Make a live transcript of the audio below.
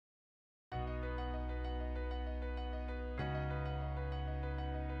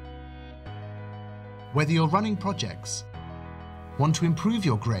Whether you're running projects, want to improve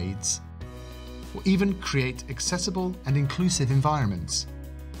your grades, or even create accessible and inclusive environments,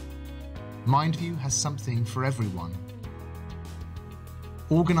 MindView has something for everyone.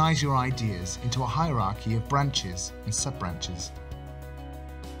 Organize your ideas into a hierarchy of branches and sub-branches.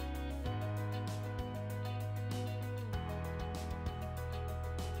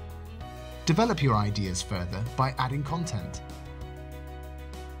 Develop your ideas further by adding content.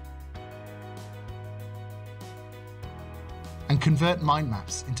 And convert mind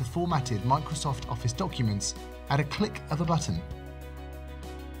maps into formatted Microsoft Office documents at a click of a button.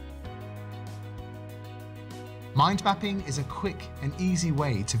 Mind mapping is a quick and easy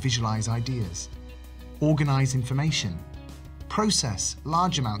way to visualize ideas, organize information, process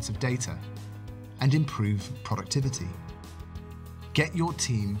large amounts of data, and improve productivity. Get your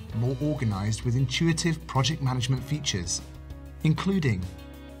team more organized with intuitive project management features, including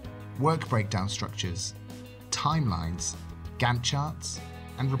work breakdown structures, timelines, Gantt charts,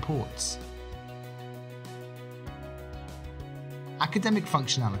 and reports. Academic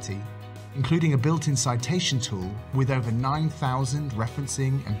functionality, including a built-in citation tool with over 9,000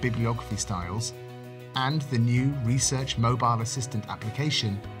 referencing and bibliography styles, and the new Research Mobile Assistant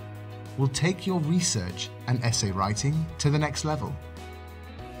application, will take your research and essay writing to the next level.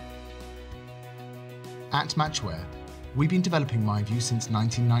 At Matchware, we've been developing MindView since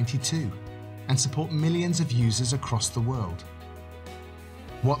 1992 and support millions of users across the world.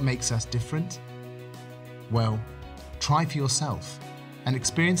 What makes us different? Well, try for yourself and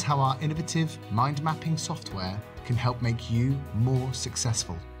experience how our innovative mind mapping software can help make you more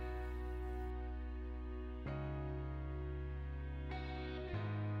successful.